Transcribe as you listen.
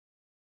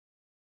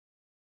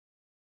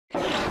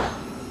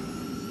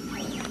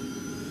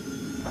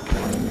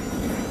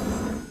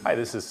Hi,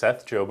 this is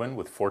Seth Jobin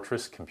with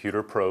Fortress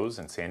Computer Pros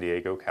in San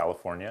Diego,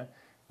 California.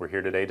 We're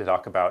here today to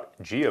talk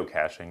about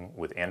geocaching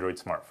with Android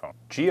smartphone.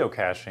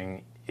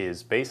 Geocaching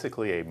is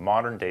basically a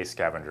modern-day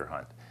scavenger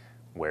hunt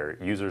where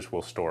users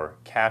will store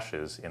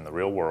caches in the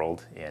real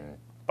world in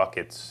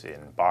buckets,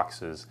 in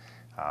boxes,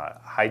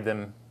 hide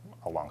them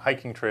along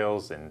hiking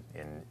trails and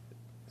in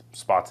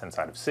spots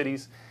inside of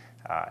cities,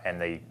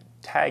 and they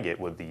tag it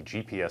with the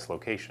GPS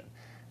location.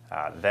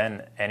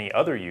 Then any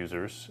other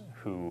users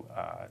who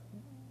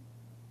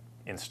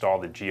install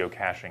the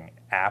geocaching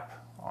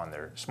app on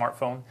their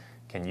smartphone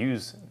can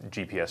use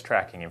GPS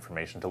tracking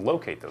information to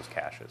locate those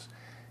caches.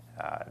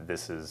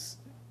 This is,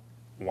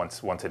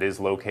 once it is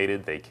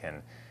located, they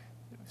can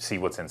see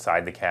what's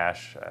inside the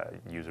cache.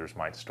 Users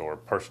might store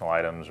personal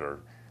items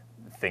or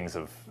things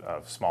of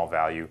small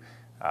value.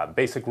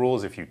 Basic rule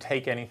is if you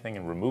take anything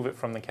and remove it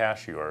from the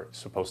cache, you are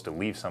supposed to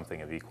leave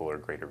something of equal or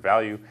greater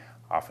value.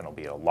 Often it'll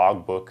be a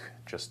logbook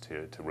just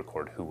to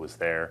record who was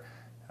there,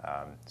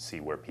 see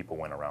where people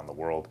went around the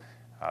world.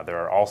 There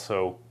are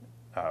also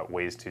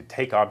ways to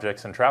take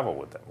objects and travel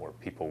with them, where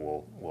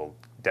people will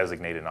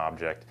designate an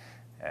object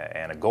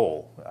and a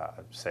goal,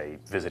 say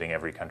visiting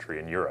every country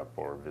in Europe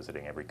or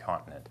visiting every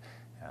continent,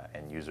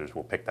 and users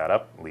will pick that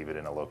up, leave it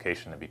in a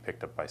location to be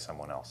picked up by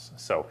someone else.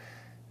 So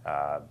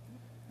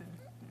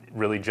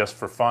really just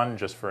for fun,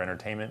 just for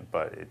entertainment,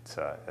 but it's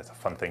a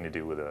fun thing to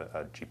do with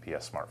a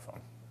GPS smartphone.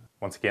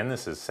 Once again,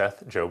 this is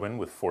Seth Jobin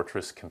with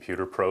Fortress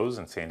Computer Pros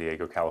in San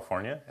Diego,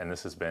 California, and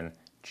this has been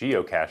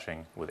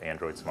Geocaching with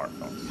Android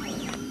smartphones.